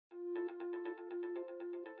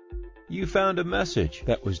You found a message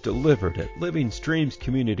that was delivered at Living Streams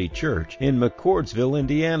Community Church in McCordsville,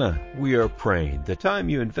 Indiana. We are praying the time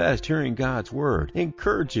you invest hearing God's Word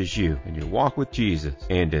encourages you in your walk with Jesus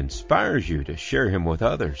and inspires you to share Him with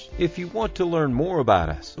others. If you want to learn more about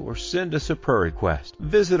us or send us a prayer request,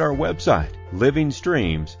 visit our website,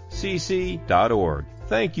 livingstreamscc.org.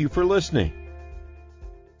 Thank you for listening.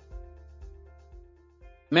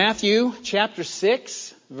 Matthew chapter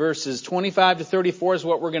 6, verses 25 to 34 is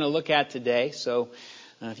what we're going to look at today. So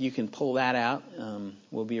if you can pull that out,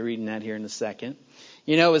 we'll be reading that here in a second.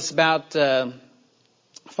 You know, it's about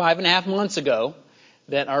 5.5 months ago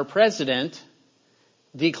that our president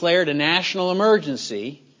declared a national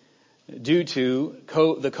emergency due to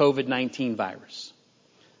the COVID-19 virus.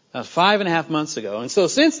 5.5 months ago. And so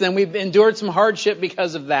since then, we've endured some hardship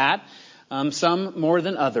because of that. Some more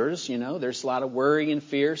than others. You know, there's a lot of worry and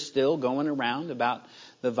fear still going around about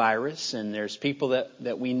the virus. And there's people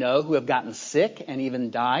that we know who have gotten sick and even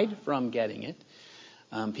died from getting it.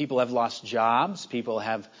 People have lost jobs. People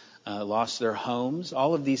have lost their homes.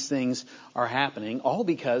 All of these things are happening, all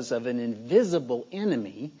because of an invisible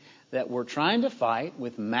enemy that we're trying to fight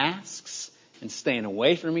with masks and staying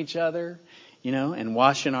away from each other, you know, and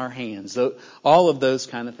washing our hands. So, all of those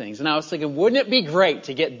kind of things. And I was thinking, wouldn't it be great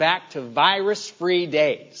to get back to virus-free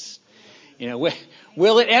days? You know,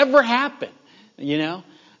 will it ever happen? You know,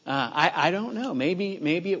 I don't know.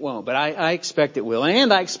 Maybe it won't, but I expect it will.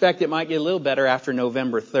 And I expect it might get a little better after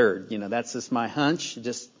November 3rd. You know, that's just my hunch.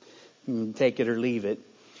 Just take it or leave it.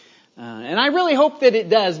 And I really hope that it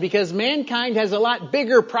does, because mankind has a lot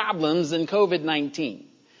bigger problems than COVID-19.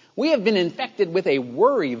 We have been infected with a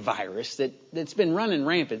worry virus that's been running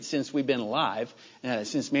rampant since we've been alive,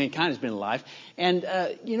 since mankind has been alive. And,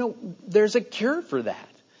 you know, there's a cure for that.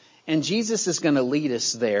 And Jesus is going to lead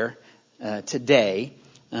us there today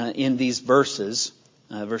in these verses,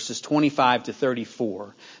 verses 25 to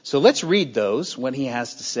 34. So let's read those, what he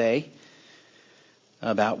has to say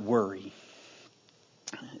about worry.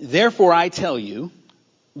 Therefore, I tell you,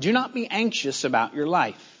 do not be anxious about your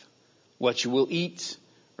life, what you will eat,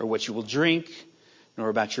 or what you will drink, nor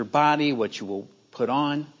about your body, what you will put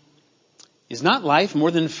on. Is not life more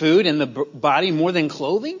than food, and the body more than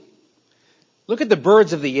clothing? Look at the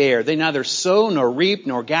birds of the air. They neither sow nor reap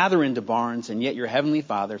nor gather into barns, and yet your heavenly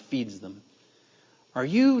Father feeds them. Are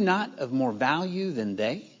you not of more value than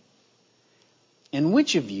they? And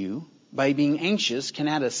which of you, by being anxious, can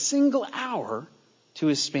add a single hour to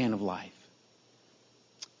his span of life?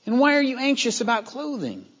 And why are you anxious about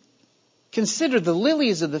clothing? Consider the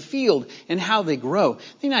lilies of the field and how they grow.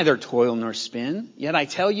 They neither toil nor spin. Yet I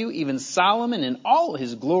tell you, even Solomon in all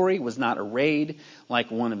his glory was not arrayed like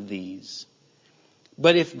one of these.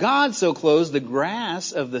 But if God so clothes the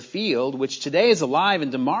grass of the field, which today is alive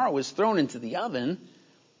and tomorrow is thrown into the oven,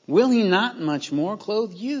 will he not much more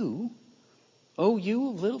clothe you, O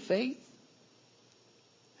you of little faith?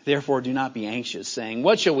 Therefore do not be anxious, saying,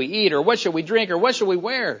 what shall we eat, or what shall we drink, or what shall we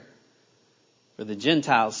wear? For the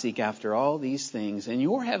Gentiles seek after all these things, and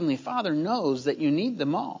your heavenly Father knows that you need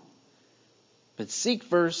them all. But seek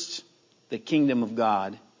first the kingdom of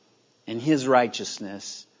God and his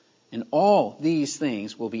righteousness, and all these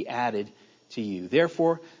things will be added to you.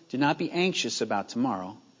 Therefore, do not be anxious about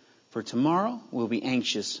tomorrow, for tomorrow will be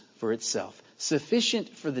anxious for itself. Sufficient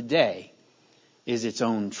for the day is its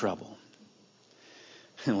own trouble.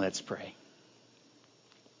 And let's pray.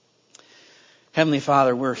 Heavenly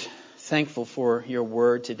Father, we're thankful for your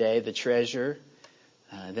word today, the treasure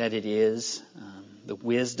that it is, the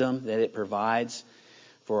wisdom that it provides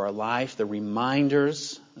for our life, the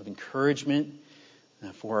reminders of encouragement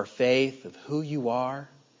for our faith, of who you are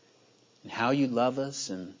and how you love us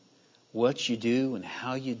and what you do and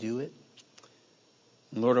how you do it.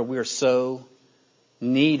 And Lord, we are so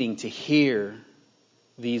needing to hear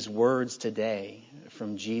these words today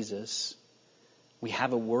from Jesus. We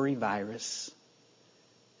have a worry virus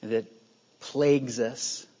that plagues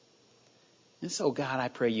us. And so, God, I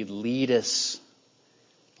pray you'd lead us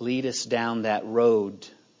down that road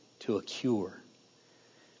to a cure,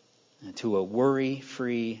 to a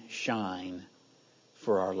worry-free shine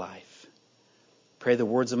for our life. Pray the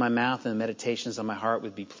words of my mouth and the meditations of my heart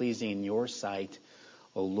would be pleasing in your sight,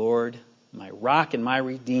 O Lord, my rock and my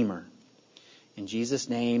redeemer. In Jesus'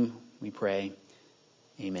 name we pray.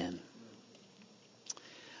 Amen.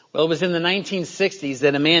 Well, it was in the 1960s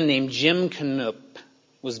that a man named Jim Canup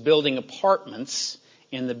was building apartments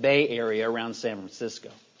in the Bay Area around San Francisco.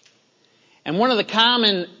 And one of the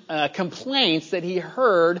common complaints that he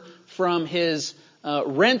heard from his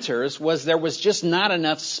renters was there was just not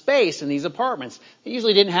enough space in these apartments. They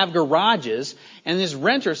usually didn't have garages, and these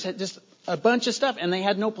renters had just a bunch of stuff, and they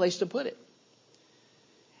had no place to put it.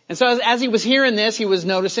 And so as he was hearing this, he was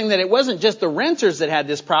noticing that it wasn't just the renters that had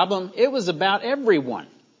this problem. It was about everyone.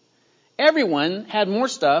 Everyone had more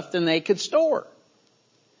stuff than they could store.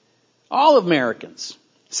 All Americans.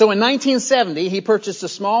 So in 1970, he purchased a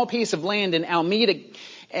small piece of land in Alameda,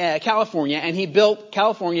 California, and he built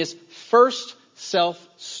California's first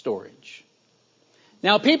self-storage.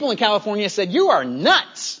 Now, people in California said, "You are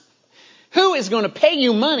nuts. Who is going to pay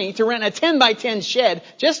you money to rent a 10 by 10 shed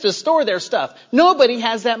just to store their stuff? Nobody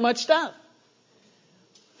has that much stuff."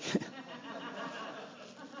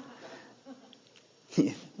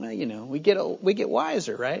 Well, we get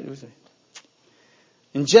wiser, right?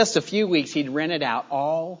 In just a few weeks, he'd rented out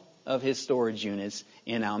all of his storage units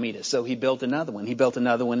in Alameda. So he built another one. He built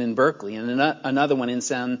another one in Berkeley, and another one in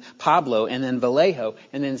San Pablo, and then Vallejo,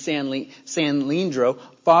 and then San Leandro,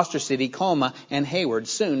 Foster City, Colma, and Hayward.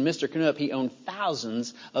 Soon, Mr. Knupp, he owned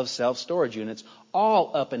thousands of self-storage units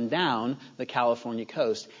all up and down the California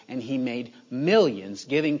coast, and he made millions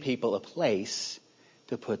giving people a place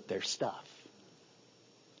to put their stuff.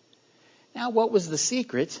 Now, what was the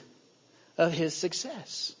secret of his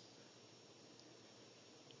success?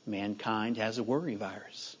 Mankind has a worry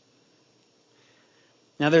virus.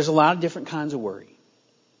 Now, there's a lot of different kinds of worry.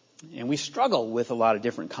 And we struggle with a lot of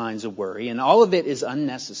different kinds of worry. And all of it is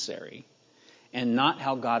unnecessary and not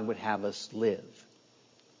how God would have us live.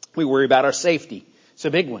 We worry about our safety. It's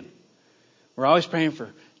a big one. We're always praying for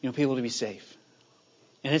people to be safe.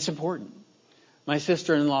 And it's important. My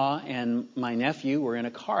sister-in-law and my nephew were in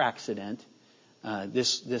a car accident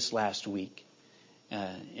this last week.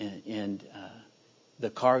 And the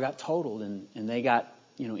car got totaled and they got,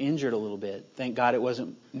 injured a little bit. Thank God it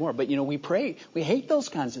wasn't more. But, we pray. We hate those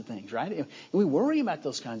kinds of things, right? And we worry about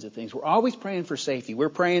those kinds of things. We're always praying for safety. We're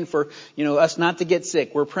praying for, us not to get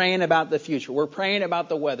sick. We're praying about the future. We're praying about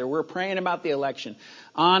the weather. We're praying about the election.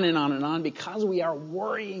 On and on and on, because we are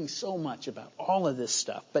worrying so much about all of this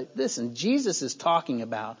stuff. But listen, Jesus is talking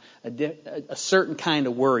about a certain kind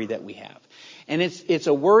of worry that we have. And it's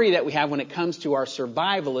a worry that we have when it comes to our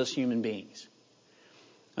survival as human beings.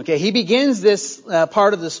 Okay, he begins this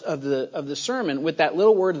part of the sermon with that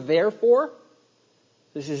little word, therefore.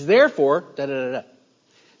 This is therefore, da-da-da-da.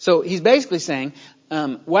 So he's basically saying,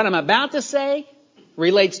 what I'm about to say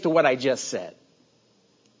relates to what I just said.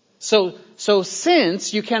 So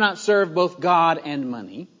since you cannot serve both God and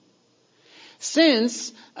money,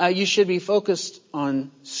 since you should be focused on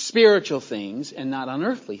spiritual things and not on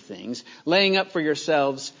earthly things, laying up for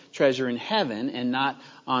yourselves treasure in heaven and not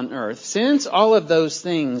on earth, since all of those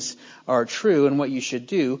things are true and what you should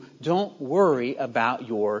do, don't worry about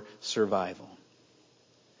your survival.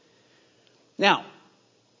 Now,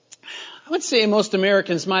 I would say most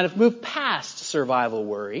Americans might have moved past survival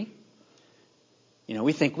worry.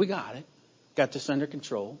 We think we got this under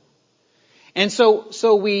control. And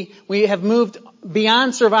so we have moved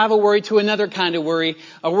beyond survival worry to another kind of worry,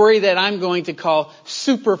 a worry that I'm going to call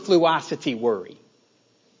superfluosity worry.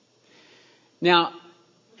 Now,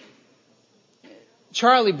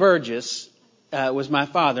 Charlie Burgess was my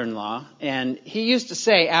father-in-law, and he used to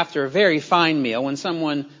say after a very fine meal, when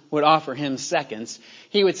someone would offer him seconds,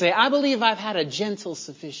 he would say, "I believe I've had a gentle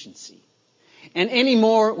sufficiency." And any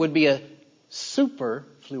more would be a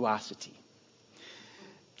superfluosity.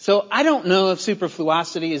 So I don't know if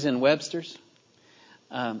superfluosity is in Webster's,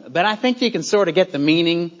 but I think you can sort of get the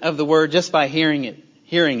meaning of the word just by hearing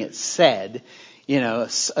it said. A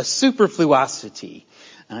superfluosity.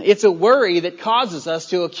 It's a worry that causes us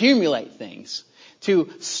to accumulate things, to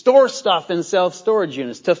store stuff in self-storage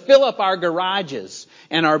units, to fill up our garages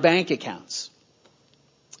and our bank accounts.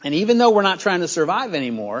 And even though we're not trying to survive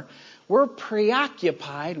anymore, we're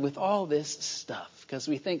preoccupied with all this stuff because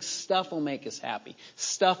we think stuff will make us happy,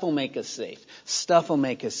 stuff will make us safe, stuff will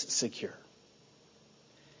make us secure.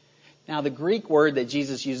 Now, the Greek word that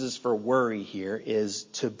Jesus uses for worry here is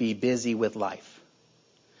to be busy with life.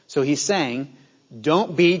 So he's saying,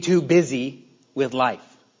 don't be too busy with life.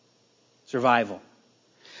 Survival.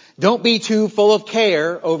 Don't be too full of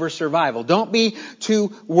care over survival. Don't be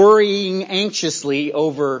too worrying anxiously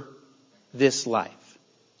over this life.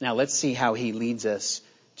 Now let's see how he leads us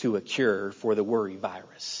to a cure for the worry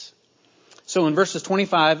virus. So in verses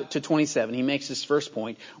 25 to 27, he makes his first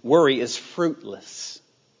point. Worry is fruitless.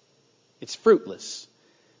 It's fruitless.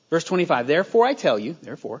 Verse 25, therefore I tell you,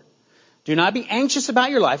 do not be anxious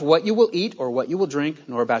about your life, what you will eat or what you will drink,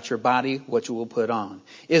 nor about your body, what you will put on.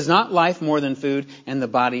 Is not life more than food and the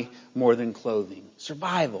body more than clothing?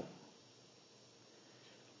 Survival.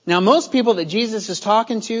 Now, most people that Jesus is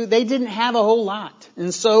talking to, they didn't have a whole lot.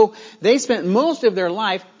 And so they spent most of their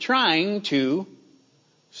life trying to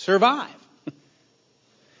survive.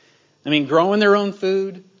 I mean, growing their own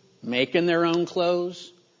food, making their own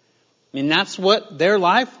clothes. I mean, that's what their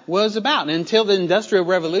life was about. And until the Industrial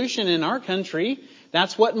Revolution in our country,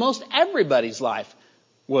 that's what most everybody's life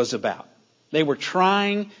was about. They were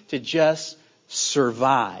trying to just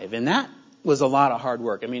survive. And that was a lot of hard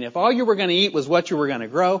work. I mean, if all you were going to eat was what you were going to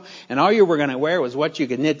grow, and all you were going to wear was what you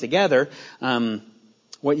could knit together,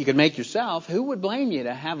 what you could make yourself, who would blame you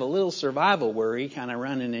to have a little survival worry kind of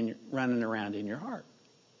running around in your heart?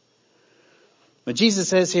 But Jesus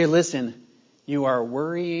says here, listen, you are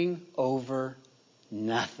worrying over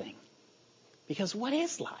nothing. Because what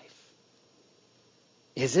is life?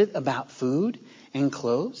 Is it about food and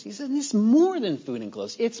clothes? He said it's more than food and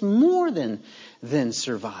clothes. It's more than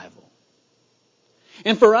survival.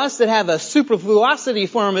 And for us that have a superfluosity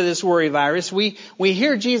form of this worry virus, we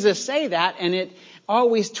hear Jesus say that, and it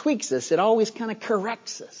always tweaks us. It always kind of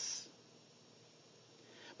corrects us.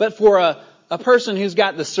 But for a person who's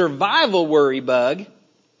got the survival worry bug,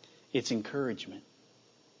 it's encouragement.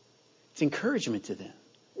 It's encouragement to them.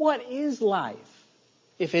 What is life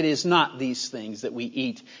if it is not these things that we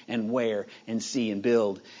eat and wear and see and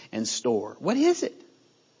build and store? What is it?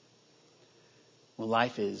 Well,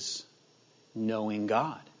 life is knowing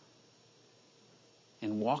God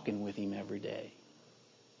and walking with Him every day.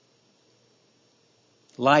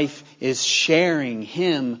 Life is sharing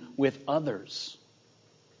Him with others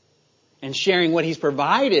and sharing what He's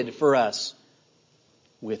provided for us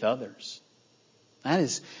with others.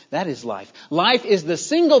 That is life. Life is the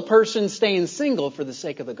single person staying single for the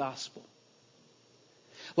sake of the gospel.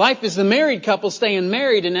 Life is the married couple staying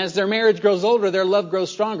married, and as their marriage grows older, their love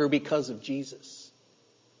grows stronger because of Jesus.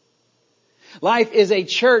 Life is a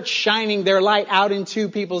church shining their light out into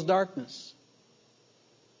people's darkness.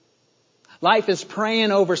 Life is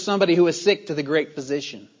praying over somebody who is sick to the great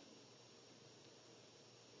physician.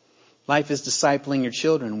 Life is discipling your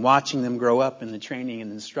children, watching them grow up in the training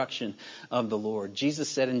and instruction of the Lord. Jesus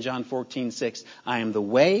said in John 14:6, I am the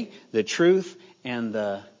way, the truth, and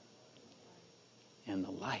the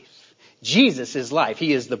life. Jesus is life.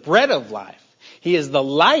 He is the bread of life. He is the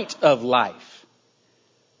light of life.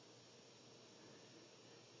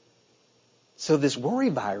 So this worry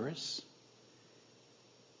virus,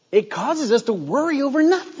 it causes us to worry over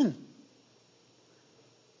nothing.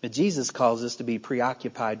 But Jesus calls us to be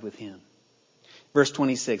preoccupied with Him. Verse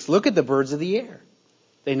 26, look at the birds of the air.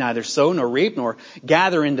 They neither sow nor reap nor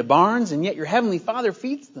gather into barns, and yet your heavenly Father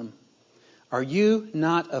feeds them. Are you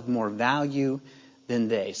not of more value than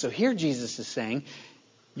they? So here Jesus is saying,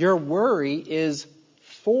 your worry is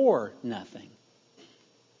for nothing.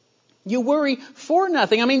 You worry for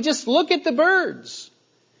nothing. I mean, just look at the birds.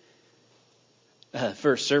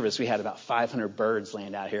 First service, we had about 500 birds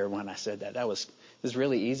land out here when I said that. It was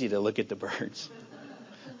really easy to look at the birds.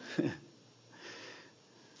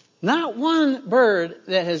 Not one bird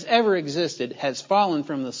that has ever existed has fallen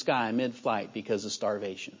from the sky mid-flight because of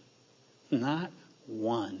starvation. Not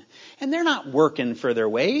one. And they're not working for their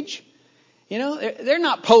wage. You know, they're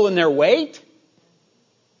not pulling their weight.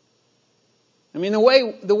 I mean, the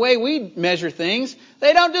way we measure things,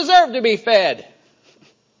 they don't deserve to be fed.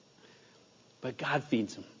 But God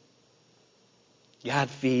feeds them. God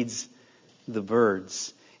feeds the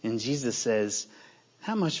birds. And Jesus says,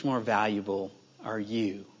 how much more valuable are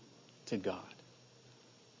you to God?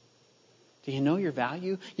 Do you know your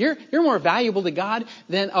value? You're more valuable to God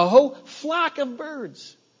than a whole flock of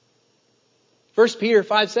birds. 1 Peter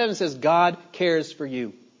 5:7 says, God cares for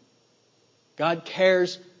you. God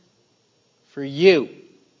cares for you.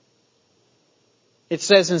 It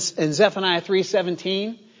says in Zephaniah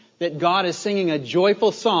 3:17 that God is singing a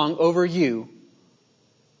joyful song over you.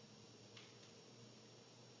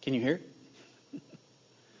 Can you hear it?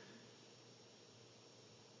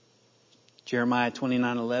 Jeremiah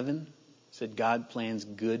 29:11 said God plans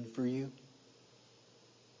good for you.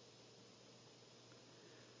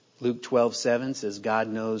 Luke 12:7 says God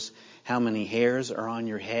knows how many hairs are on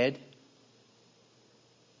your head.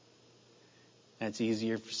 That's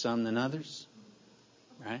easier for some than others,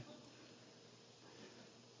 right?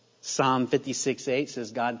 Psalm 56:8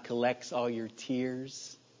 says God collects all your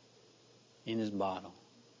tears in His bottle.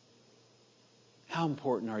 How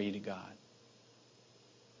important are you to God?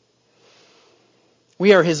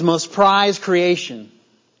 We are His most prized creation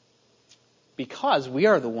because we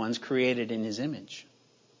are the ones created in His image.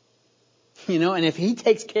 You know, and if He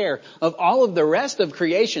takes care of all of the rest of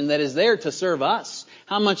creation that is there to serve us,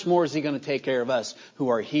 how much more is He going to take care of us who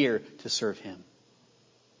are here to serve Him?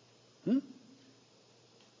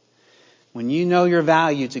 When you know your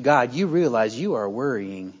value to God, you realize you are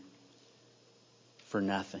worrying for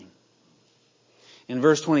nothing. In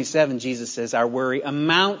verse 27, Jesus says, our worry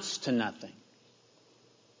amounts to nothing.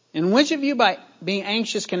 And which of you, by being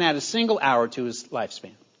anxious, can add a single hour to his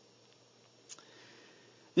lifespan?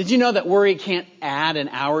 Did you know that worry can't add an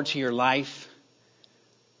hour to your life,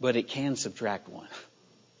 but it can subtract one?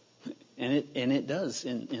 And it does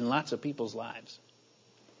in lots of people's lives.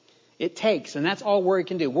 It takes, and that's all worry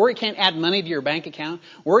can do. Worry can't add money to your bank account.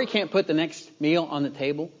 Worry can't put the next meal on the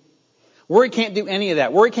table. Worry can't do any of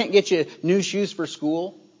that. Worry can't get you new shoes for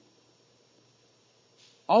school.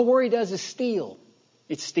 All worry does is steal.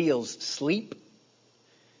 It steals sleep.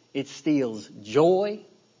 It steals joy.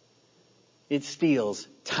 It steals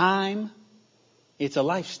time. It's a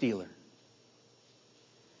life stealer.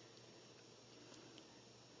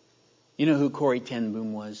 You know who Corrie ten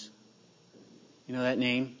Boom was? You know that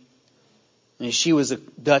name? And she was a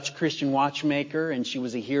Dutch Christian watchmaker, and she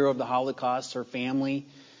was a hero of the Holocaust. Her family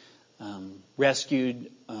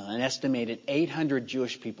rescued an estimated 800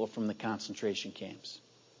 Jewish people from the concentration camps.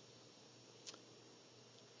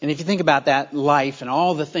 And if you think about that life and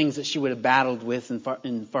all the things that she would have battled with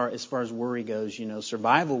as far as worry goes, you know,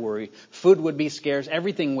 survival worry, food would be scarce,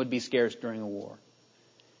 everything would be scarce during a war.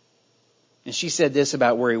 And she said this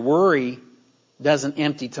about worry. Worry doesn't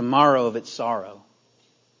empty tomorrow of its sorrow.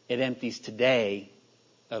 It empties today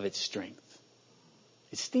of its strength.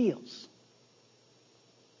 It steals.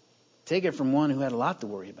 Take it from one who had a lot to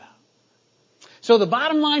worry about. So the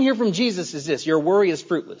bottom line here from Jesus is this. Your worry is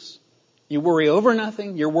fruitless. You worry over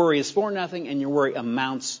nothing, your worry is for nothing, and your worry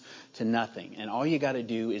amounts to nothing. And all you got to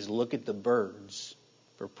do is look at the birds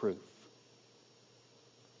for proof.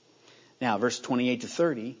 Now, verse 28 to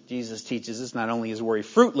 30, Jesus teaches us not only is worry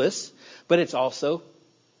fruitless, but it's also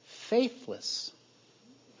faithless.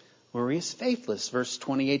 Worry is faithless. Verse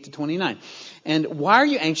 28 to 29. And why are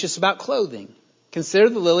you anxious about clothing? Consider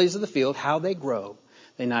the lilies of the field, how they grow.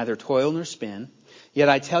 They neither toil nor spin. Yet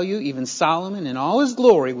I tell you, even Solomon in all his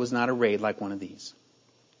glory was not arrayed like one of these.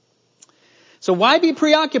 So why be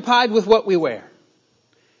preoccupied with what we wear?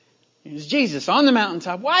 It's Jesus on the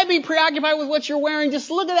mountaintop. Why be preoccupied with what you're wearing? Just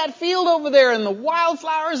look at that field over there and the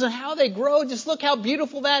wildflowers and how they grow. Just look how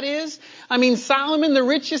beautiful that is. I mean, Solomon, the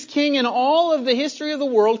richest king in all of the history of the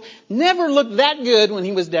world, never looked that good when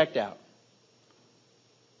he was decked out.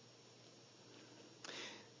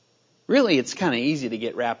 Really, it's kind of easy to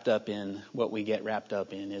get wrapped up in what we get wrapped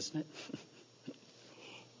up in, isn't it?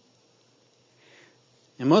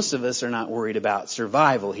 And most of us are not worried about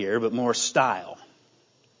survival here, but more style.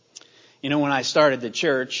 You know, when I started the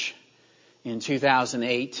church in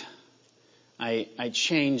 2008, I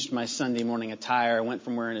changed my Sunday morning attire. I went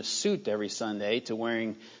from wearing a suit every Sunday to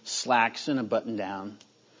wearing slacks and a button-down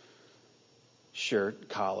shirt,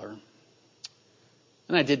 collar.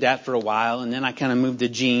 And I did that for a while, and then I kind of moved to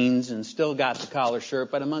jeans and still got the collar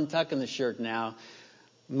shirt, but I'm untucking the shirt now,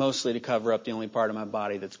 mostly to cover up the only part of my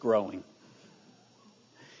body that's growing.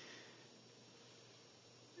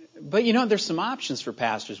 But you know, there's some options for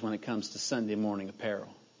pastors when it comes to Sunday morning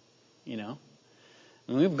apparel, you know.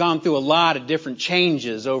 And we've gone through a lot of different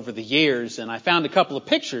changes over the years, and I found a couple of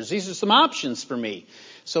pictures. These are some options for me.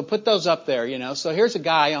 So put those up there, you know. So here's a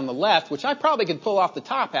guy on the left, which I probably could pull off the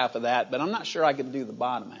top half of that, but I'm not sure I could do the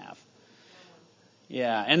bottom half.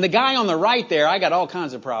 Yeah, and the guy on the right there, I got all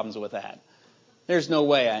kinds of problems with that. There's no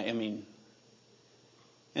way, I mean.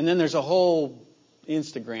 And then there's a whole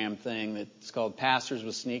Instagram thing that's called Pastors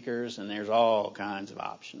with Sneakers, and there's all kinds of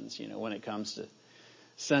options, you know, when it comes to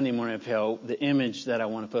Sunday morning apparel, the image that I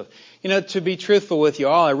want to put. You know, to be truthful with you,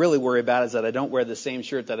 all I really worry about is that I don't wear the same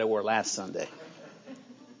shirt that I wore last Sunday.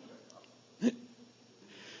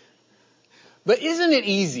 But isn't it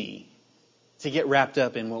easy to get wrapped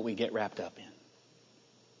up in what we get wrapped up in?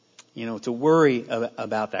 You know, to worry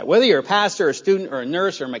about that. Whether you're a pastor or a student or a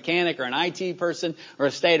nurse or a mechanic or an IT person or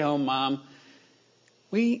a stay-at-home mom,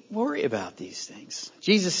 we worry about these things.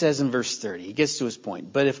 Jesus says in verse 30, he gets to his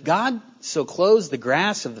point, but if God so clothes the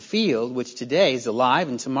grass of the field, which today is alive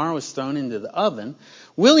and tomorrow is thrown into the oven,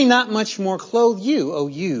 will he not much more clothe you, O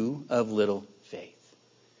you of little faith?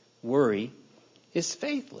 Worry is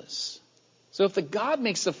faithless. So if the God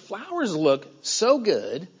makes the flowers look so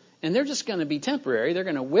good, and they're just going to be temporary, they're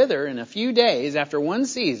going to wither in a few days after one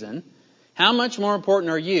season, how much more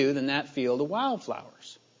important are you than that field of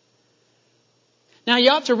wildflowers? Now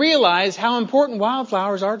you ought to realize how important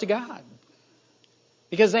wildflowers are to God.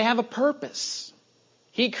 Because they have a purpose.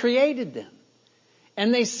 He created them.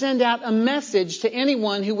 And they send out a message to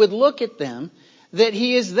anyone who would look at them that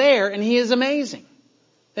He is there and He is amazing.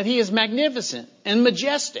 That He is magnificent and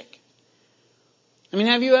majestic. I mean,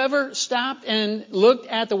 have you ever stopped and looked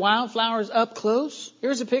at the wildflowers up close?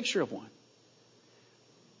 Here's a picture of one.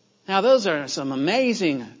 Now, those are some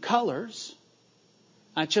amazing colors.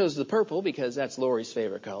 I chose the purple because that's Lori's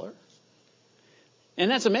favorite color. And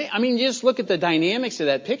that's amazing. I mean, just look at the dynamics of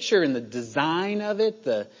that picture and the design of it,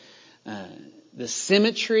 the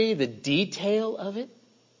symmetry, the detail of it.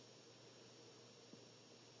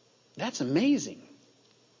 That's amazing.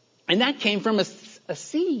 And that came from a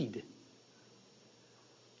seed.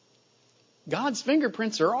 God's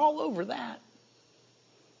fingerprints are all over that.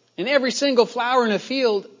 And every single flower in a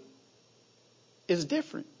field is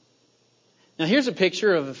different. Now here's a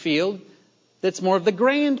picture of a field that's more of the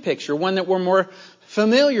grand picture, one that we're more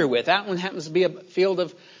familiar with. That one happens to be a field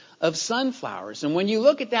of sunflowers. And when you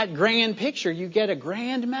look at that grand picture, you get a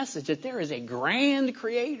grand message that there is a grand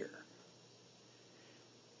Creator.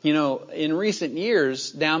 You know, in recent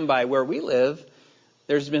years, down by where we live,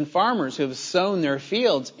 there's been farmers who have sown their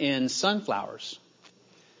fields in sunflowers.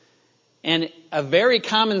 And a very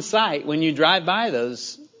common sight when you drive by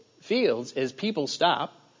those fields is people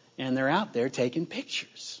stop and they're out there taking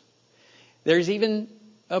pictures. There's even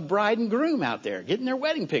a bride and groom out there getting their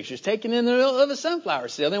wedding pictures taken in the middle of a sunflower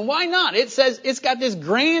field. And why not? It says it's got this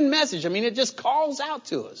grand message. I mean, it just calls out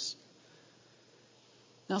to us.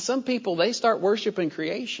 Now, some people, they start worshiping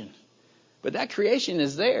creation. But that creation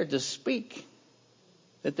is there to speak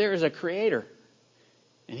that there is a Creator.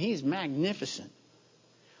 And He's magnificent.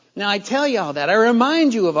 Now, I tell you all that. I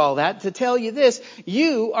remind you of all that to tell you this.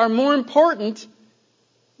 You are more important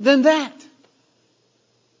than that.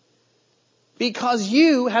 Because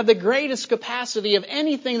you have the greatest capacity of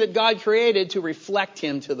anything that God created to reflect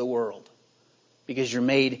Him to the world. Because you're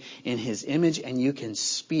made in His image and you can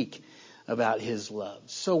speak about His love.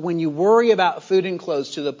 So when you worry about food and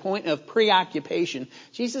clothes to the point of preoccupation,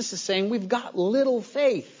 Jesus is saying we've got little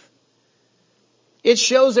faith. It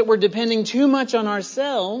shows that we're depending too much on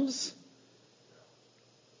ourselves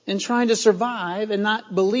and trying to survive and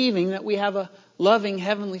not believing that we have a loving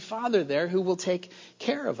Heavenly Father there who will take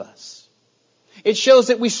care of us. It shows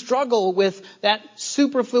that we struggle with that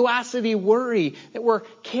superfluosity worry, that we're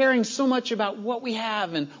caring so much about what we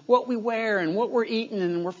have and what we wear and what we're eating,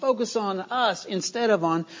 and we're focused on us instead of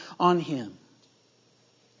on Him.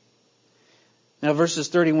 Now, verses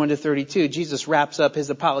 31 to 32, Jesus wraps up His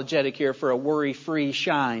apologetic here for a worry-free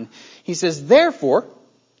shine. He says, therefore,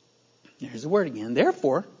 there's the word again,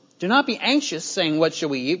 therefore, do not be anxious, saying, what shall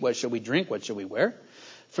we eat? What shall we drink? What shall we wear?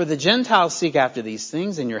 For the Gentiles seek after these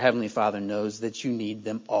things, and your Heavenly Father knows that you need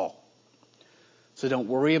them all. So don't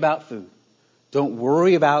worry about food. Don't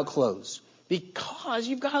worry about clothes. Because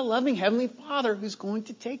you've got a loving Heavenly Father who's going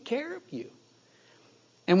to take care of you.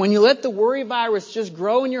 And when you let the worry virus just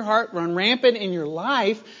grow in your heart, run rampant in your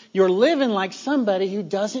life, you're living like somebody who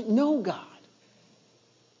doesn't know God.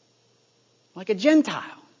 Like a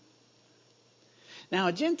Gentile. Now,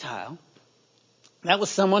 a Gentile, that was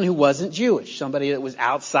someone who wasn't Jewish. Somebody that was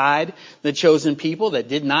outside the chosen people that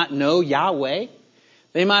did not know Yahweh.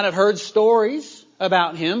 They might have heard stories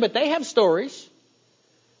about Him, but they have stories.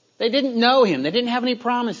 They didn't know Him. They didn't have any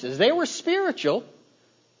promises. They were spiritual.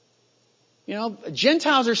 You know,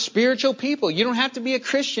 Gentiles are spiritual people. You don't have to be a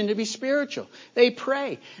Christian to be spiritual. They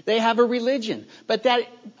pray. They have a religion. But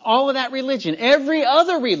all of that religion, every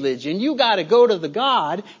other religion, you got to go to the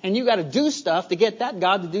God and you got to do stuff to get that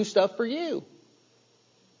God to do stuff for you.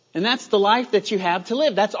 And that's the life that you have to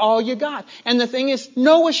live. That's all you got. And the thing is,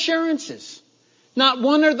 no assurances. Not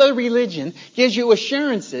one other religion gives you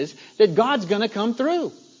assurances that God's going to come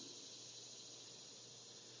through.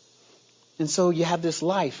 And so you have this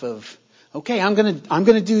life of, okay, I'm going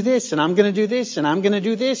to do this, and I'm going to do this, and I'm going to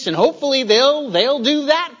do this, and hopefully they'll do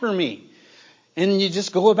that for me. And you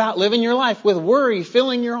just go about living your life with worry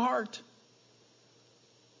filling your heart.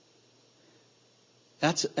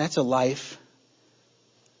 That's a life,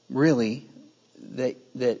 really, that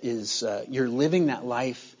is you're living that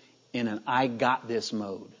life in an I got this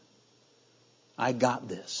mode. I got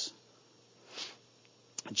this.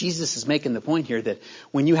 Jesus is making the point here that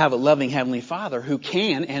when you have a loving Heavenly Father who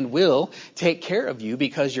can and will take care of you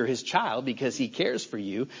because you're His child, because He cares for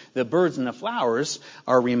you, the birds and the flowers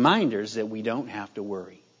are reminders that we don't have to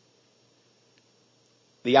worry.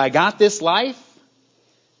 The I got this life.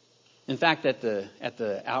 In fact, at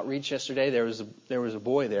the outreach yesterday, there was a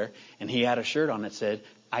boy there, and he had a shirt on that said,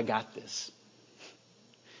 I got this.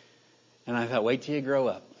 And I thought, wait till you grow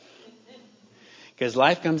up. Because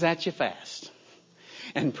life comes at you fast.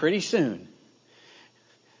 And pretty soon,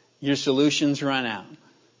 your solutions run out.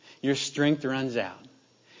 Your strength runs out.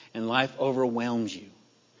 And life overwhelms you.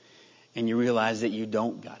 And you realize that you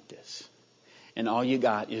don't got this. And all you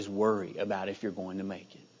got is worry about if you're going to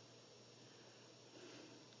make it.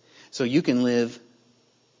 So you can live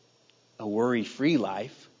a worry-free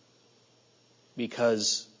life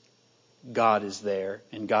because God is there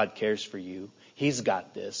and God cares for you. He's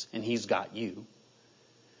got this and He's got you.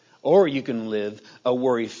 Or you can live a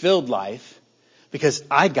worry-filled life because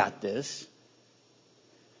I got this.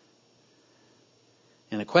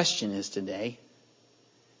 And the question is today,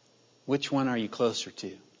 which one are you closer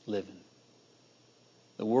to living?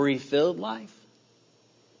 The worry-filled life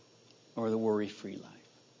or the worry-free life?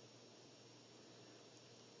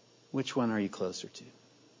 Which one are you closer to?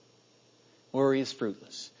 Worry is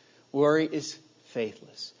fruitless. Worry is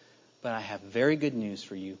faithless. But I have very good news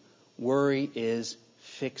for you. Worry is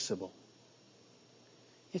fixable.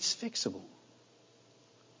 It's fixable.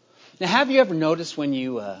 Now, have you ever noticed when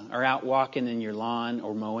you are out walking in your lawn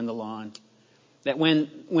or mowing the lawn, that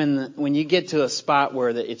when you get to a spot where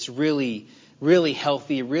it's really, really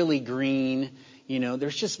healthy, really green,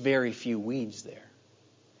 there's just very few weeds there.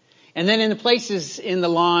 And then in the places in the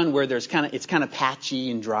lawn where it's kind of patchy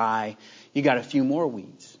and dry, you got a few more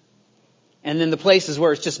weeds. And then the places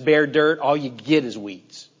where it's just bare dirt, all you get is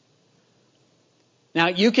weeds. Now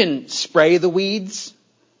you can spray the weeds.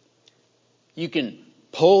 You can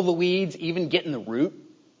pull the weeds, even get in the root.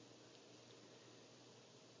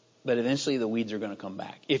 But eventually the weeds are going to come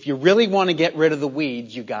back. If you really want to get rid of the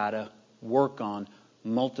weeds, you got to work on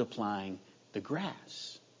multiplying the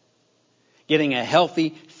grass. Getting a healthy,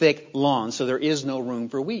 thick lawn so there is no room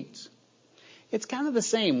for weeds. It's kind of the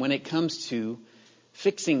same when it comes to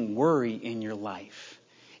fixing worry in your life.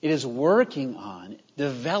 It is working on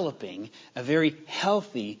developing a very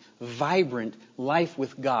healthy, vibrant life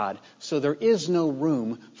with God so there is no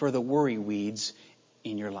room for the worry weeds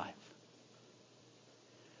in your life.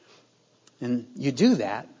 And you do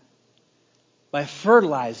that by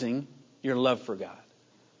fertilizing your love for God,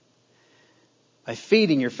 by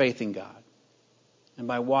feeding your faith in God, and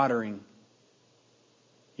by watering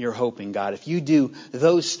your hope in God. If you do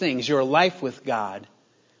those things, your life with God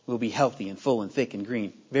will be healthy and full and thick and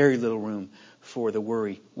green. Very little room for the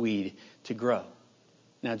worry weed to grow.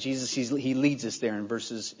 Now Jesus, he leads us there in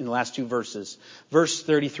the last two verses. Verse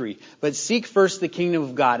 33. But seek first the kingdom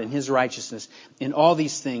of God and His righteousness, and all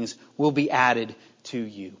these things will be added to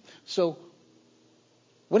you. So,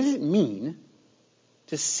 what does it mean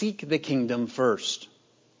to seek the kingdom first?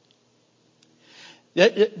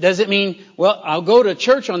 Does it mean, well, I'll go to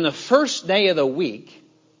church on the first day of the week,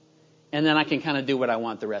 and then I can kind of do what I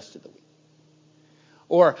want the rest of the week?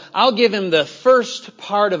 Or I'll give Him the first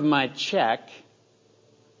part of my check,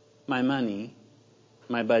 my money,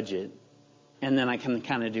 my budget, and then I can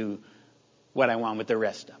kind of do what I want with the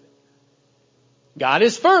rest of it. God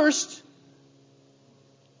is first,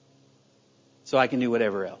 so I can do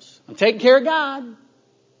whatever else. I'm taking care of God,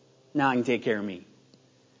 now I can take care of me.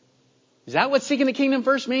 Is that what seeking the kingdom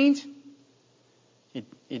first means?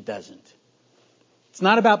 It doesn't. It's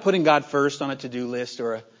not about putting God first on a to-do list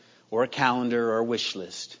or a calendar or a wish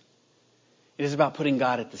list. It is about putting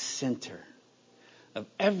God at the center of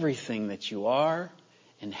everything that you are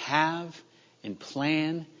and have and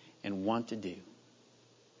plan and want to do.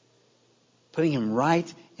 Putting Him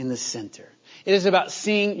right in the center. It is about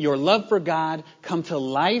seeing your love for God come to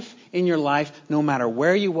life in your life no matter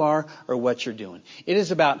where you are or what you're doing. It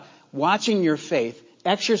is about watching your faith,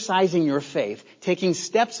 exercising your faith, taking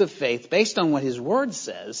steps of faith based on what His Word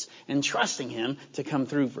says, and trusting Him to come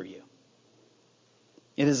through for you.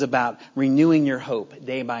 It is about renewing your hope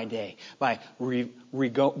day by day by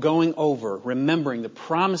going over, remembering the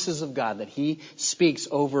promises of God that He speaks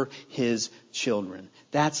over His children.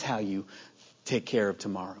 That's how you take care of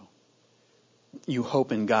tomorrow. You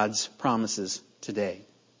hope in God's promises today.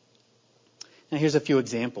 Now here's a few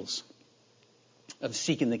examples of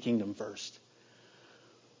seeking the kingdom first.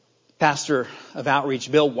 Pastor of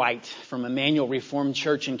Outreach, Bill White from Emmanuel Reformed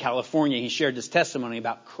Church in California, he shared this testimony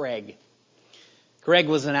about Craig. Craig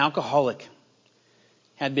was an alcoholic,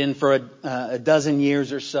 had been for a dozen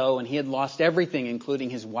years or so, and he had lost everything,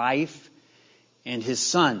 including his wife and his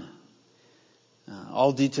son,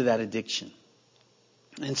 all due to that addiction.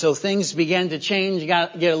 And so things began to change,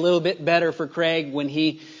 get a little bit better for Craig when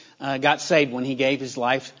he got saved, when he gave his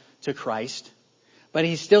life to Christ. But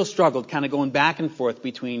he still struggled, kind of going back and forth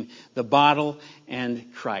between the bottle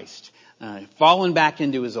and Christ, falling back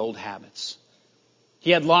into his old habits. He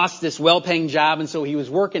had lost this well-paying job, and so he was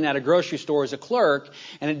working at a grocery store as a clerk,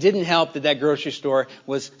 and it didn't help that grocery store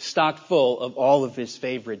was stocked full of all of his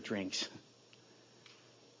favorite drinks.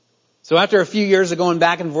 So after a few years of going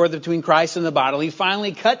back and forth between Christ and the bottle, he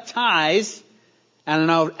finally cut ties, and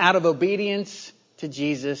out of obedience to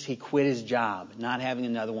Jesus, he quit his job, not having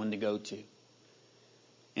another one to go to.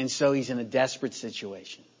 And so he's in a desperate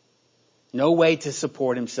situation. No way to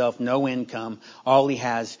support himself, no income. All he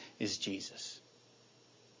has is Jesus.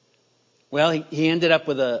 Well, he ended up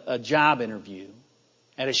with a job interview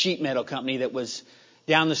at a sheet metal company that was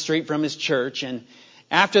down the street from his church. And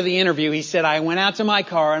after the interview, he said, I went out to my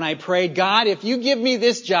car and I prayed, God, if you give me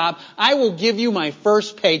this job, I will give you my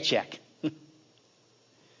first paycheck.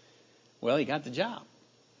 Well, he got the job.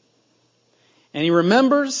 And he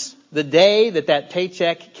remembers the day that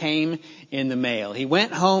paycheck came in the mail. He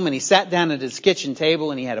went home and he sat down at his kitchen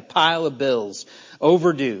table and he had a pile of bills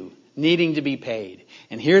overdue, needing to be paid.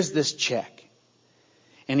 And here's this check.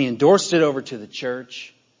 And he endorsed it over to the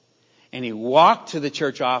church. And he walked to the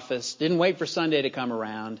church office, didn't wait for Sunday to come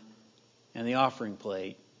around, and the offering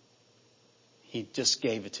plate, he just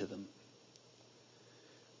gave it to them.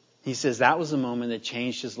 He says that was a moment that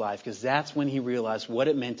changed his life, because that's when he realized what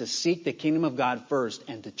it meant to seek the kingdom of God first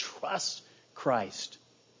and to trust Christ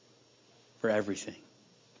for everything.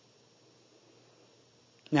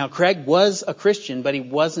 Now, Craig was a Christian, but he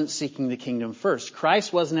wasn't seeking the kingdom first.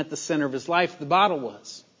 Christ wasn't at the center of his life. The bottle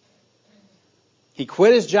was. He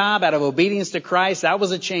quit his job out of obedience to Christ. That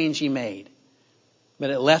was a change he made.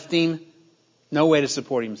 But it left him no way to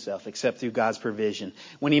support himself except through God's provision.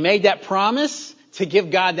 When he made that promise to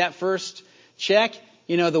give God that first check,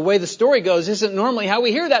 the way the story goes isn't normally how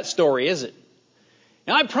we hear that story, is it?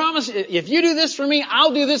 Now, I promise, if you do this for me,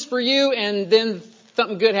 I'll do this for you, and then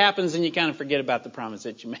something good happens and you kind of forget about the promise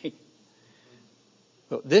that you made.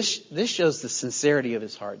 But this shows the sincerity of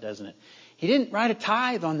his heart, doesn't it? He didn't write a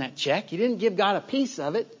tithe on that check. He didn't give God a piece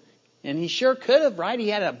of it. And he sure could have, right? He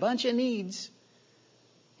had a bunch of needs.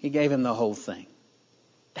 He gave him the whole thing.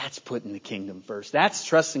 That's putting the kingdom first. That's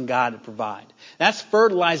trusting God to provide. That's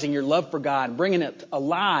fertilizing your love for God and bringing it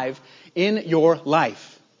alive in your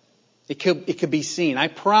life. It could be seen. I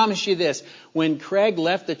promise you this. When Craig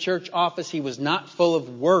left the church office, he was not full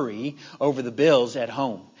of worry over the bills at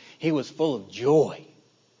home. He was full of joy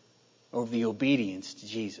over the obedience to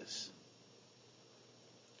Jesus.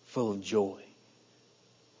 Full of joy.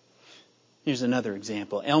 Here's another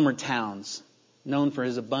example. Elmer Towns, known for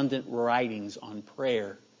his abundant writings on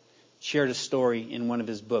prayer, shared a story in one of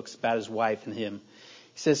his books about his wife and him.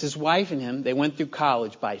 He says his wife and him, they went through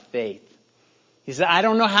college by faith. He said, I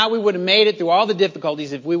don't know how we would have made it through all the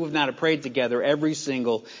difficulties if we would not have prayed together every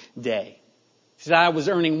single day. He said, I was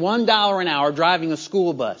earning $1 an hour driving a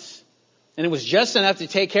school bus. And it was just enough to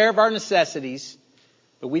take care of our necessities,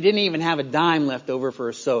 but we didn't even have a dime left over for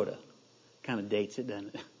a soda. Kind of dates it,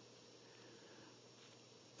 doesn't it?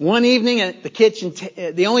 One evening at the kitchen,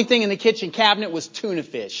 the only thing in the kitchen cabinet was tuna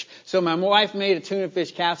fish. So my wife made a tuna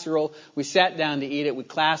fish casserole. We sat down to eat it. We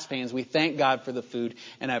clasped hands. We thanked God for the food.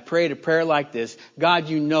 And I prayed a prayer like this. God,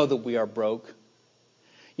 you know that we are broke.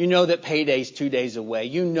 You know that payday's 2 days away.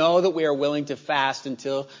 You know that we are willing to fast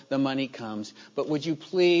until the money comes. But would you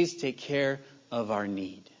please take care of our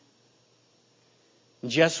need?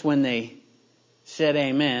 Just when they said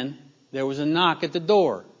amen, there was a knock at the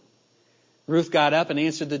door. Ruth got up and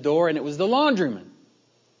answered the door, and it was the laundryman.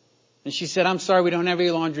 And she said, I'm sorry, we don't have any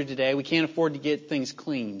laundry today. We can't afford to get things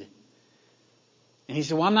cleaned. And he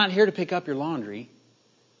said, well, I'm not here to pick up your laundry.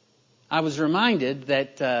 I was reminded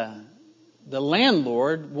that the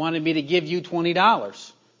landlord wanted me to give you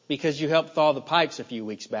 $20 because you helped thaw the pipes a few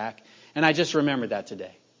weeks back. And I just remembered that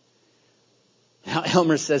today. Now,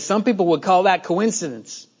 Elmer says, some people would call that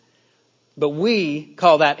coincidence, but we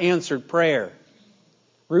call that answered prayer.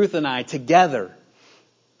 Ruth and I, together,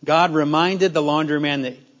 God reminded the laundryman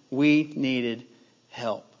that we needed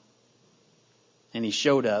help. And he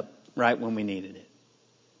showed up right when we needed it.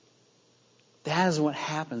 That is what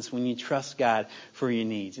happens when you trust God for your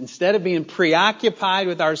needs. Instead of being preoccupied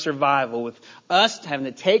with our survival, with us having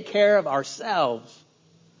to take care of ourselves,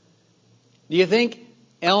 do you think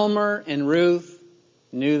Elmer and Ruth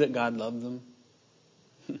knew that God loved them?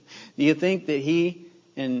 Do you think that he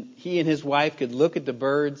and his wife could look at the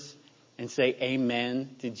birds and say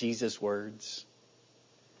amen to Jesus' words?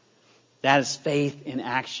 That is faith in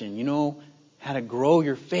action. You know how to grow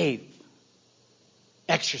your faith.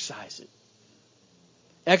 Exercise it.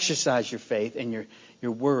 Exercise your faith and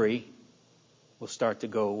your worry will start to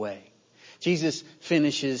go away. Jesus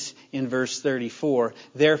finishes in verse 34,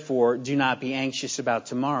 therefore do not be anxious about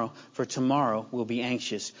tomorrow, for tomorrow will be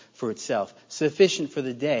anxious for itself. Sufficient for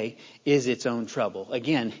the day is its own trouble.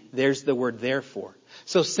 Again, there's the word therefore.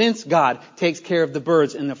 So since God takes care of the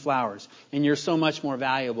birds and the flowers, and you're so much more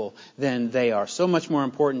valuable than they are, so much more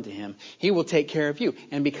important to Him, He will take care of you.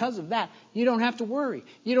 And because of that, you don't have to worry.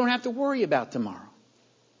 You don't have to worry about tomorrow.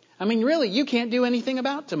 I mean, really, you can't do anything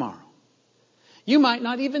about tomorrow. You might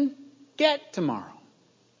not even get tomorrow.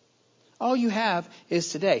 All you have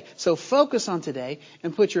is today. So focus on today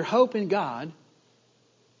and put your hope in God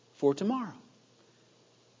for tomorrow.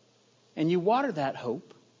 And you water that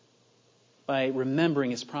hope by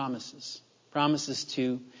remembering His promises. Promises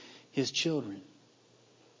to His children.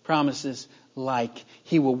 Promises like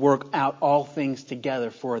He will work out all things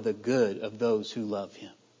together for the good of those who love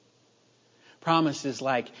Him. Promises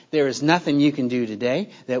like there is nothing you can do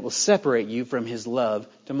today that will separate you from His love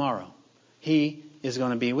tomorrow. He is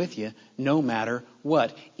going to be with you no matter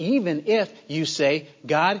what. Even if you say,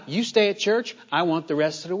 God, you stay at church, I want the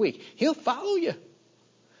rest of the week. He'll follow you.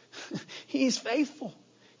 He's faithful.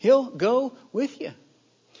 He'll go with you.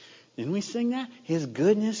 Didn't we sing that? His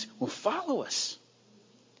goodness will follow us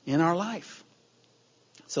in our life.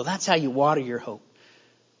 So that's how you water your hope.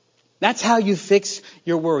 That's how you fix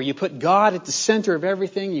your worry. You put God at the center of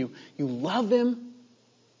everything. You love Him.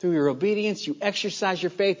 Through your obedience, you exercise your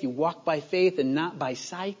faith. You walk by faith and not by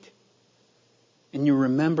sight. And you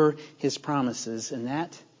remember His promises. And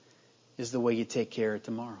that is the way you take care of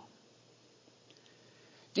tomorrow.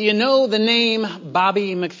 Do you know the name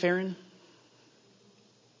Bobby McFerrin?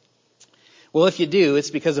 Well, if you do, it's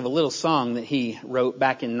because of a little song that he wrote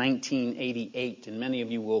back in 1988. And many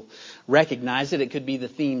of you will recognize it. It could be the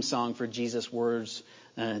theme song for Jesus Words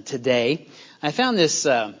today. I found this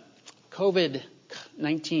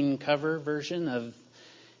COVID-19 cover version of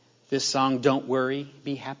this song, Don't Worry,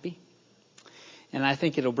 Be Happy. And I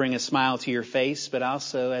think it'll bring a smile to your face, but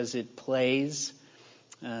also as it plays,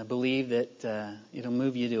 believe that it'll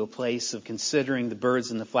move you to a place of considering the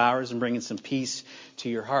birds and the flowers and bringing some peace to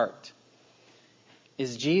your heart.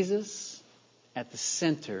 Is Jesus at the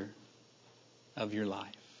center of your life?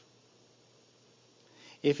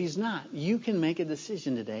 If He's not, you can make a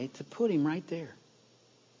decision today to put Him right there.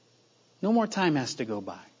 No more time has to go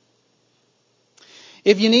by.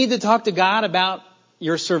 If you need to talk to God about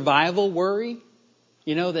your survival worry,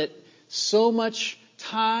 you know that so much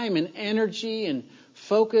time and energy and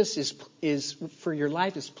focus is for your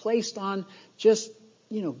life is placed on just,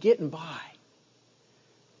 getting by.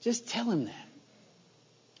 Just tell Him that.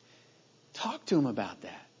 Talk to Him about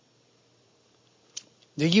that.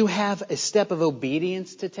 Do you have a step of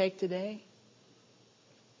obedience to take today?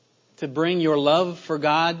 To bring your love for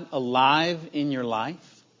God alive in your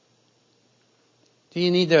life? Do you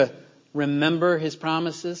need to remember His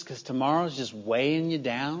promises because tomorrow's just weighing you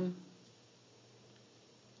down?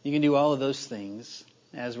 You can do all of those things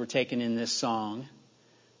as we're taking in this song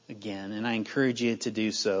again, and I encourage you to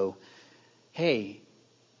do so. Hey,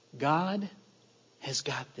 God has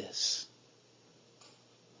got this.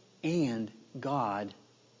 And God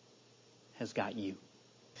has got you.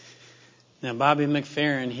 Now, Bobby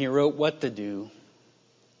McFerrin, he wrote what to do,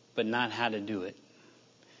 but not how to do it.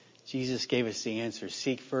 Jesus gave us the answer.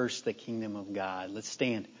 Seek first the kingdom of God. Let's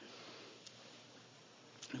stand.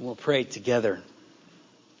 And we'll pray together.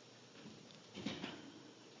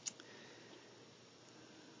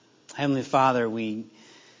 Heavenly Father, we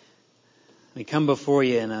come before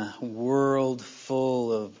you in a world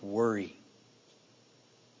full of worry.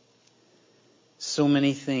 So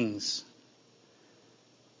many things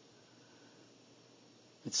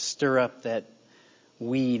that stir up that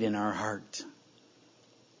weed in our heart.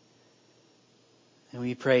 And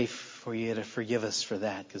we pray for you to forgive us for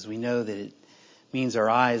that, because we know that it means our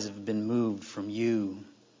eyes have been moved from you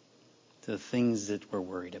to the things that we're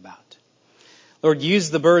worried about. Lord, use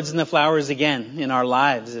the birds and the flowers again in our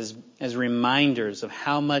lives as reminders of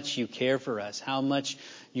how much you care for us, how much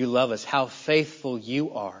you love us, how faithful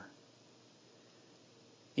you are,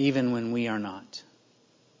 even when we are not.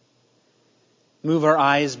 Move our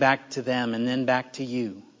eyes back to them and then back to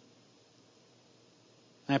you.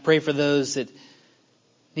 And I pray for those that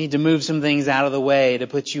need to move some things out of the way to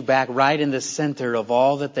put you back right in the center of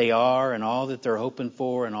all that they are and all that they're hoping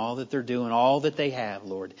for and all that they're doing, all that they have,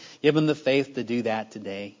 Lord. Give them the faith to do that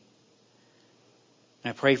today.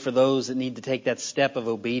 And I pray for those that need to take that step of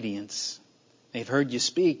obedience. They've heard you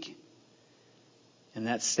speak. And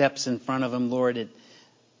that step's in front of them, Lord.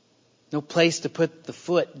 No place to put the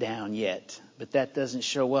foot down yet, but that doesn't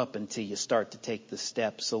show up until you start to take the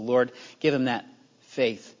step. So, Lord, give them that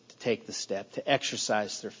faith to take the step, to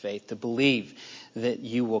exercise their faith, to believe that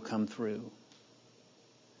you will come through.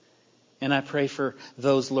 And I pray for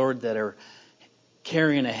those, Lord, that are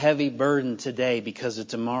carrying a heavy burden today because of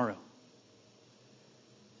tomorrow.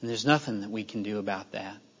 And there's nothing that we can do about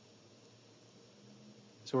that.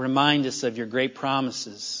 So remind us of your great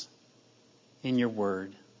promises in your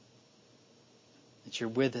word. That you're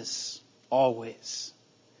with us always.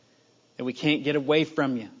 That we can't get away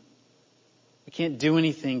from you. We can't do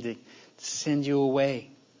anything to send you away.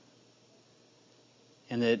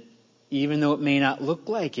 And that even though it may not look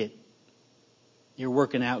like it, you're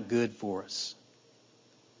working out good for us.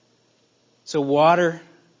 So water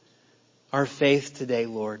our faith today,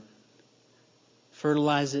 Lord.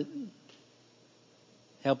 Fertilize it.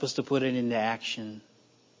 Help us to put it into action.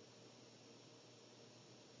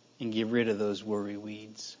 And get rid of those worry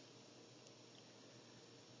weeds.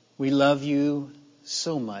 We love you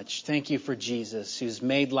so much. Thank you for Jesus, who's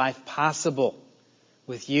made life possible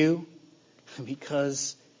with you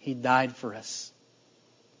because He died for us,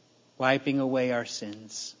 wiping away our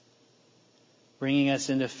sins, bringing us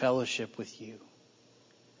into fellowship with you,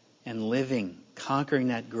 and living, conquering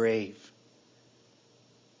that grave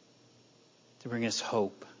to bring us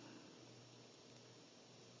hope.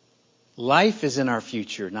 Life is in our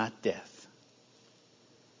future, not death.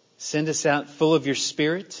 Send us out full of your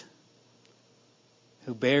Spirit,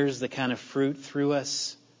 who bears the kind of fruit through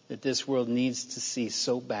us that this world needs to see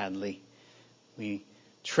so badly. We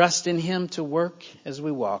trust in Him to work as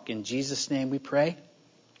we walk. In Jesus' name we pray.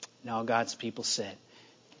 And all God's people said,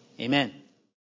 amen.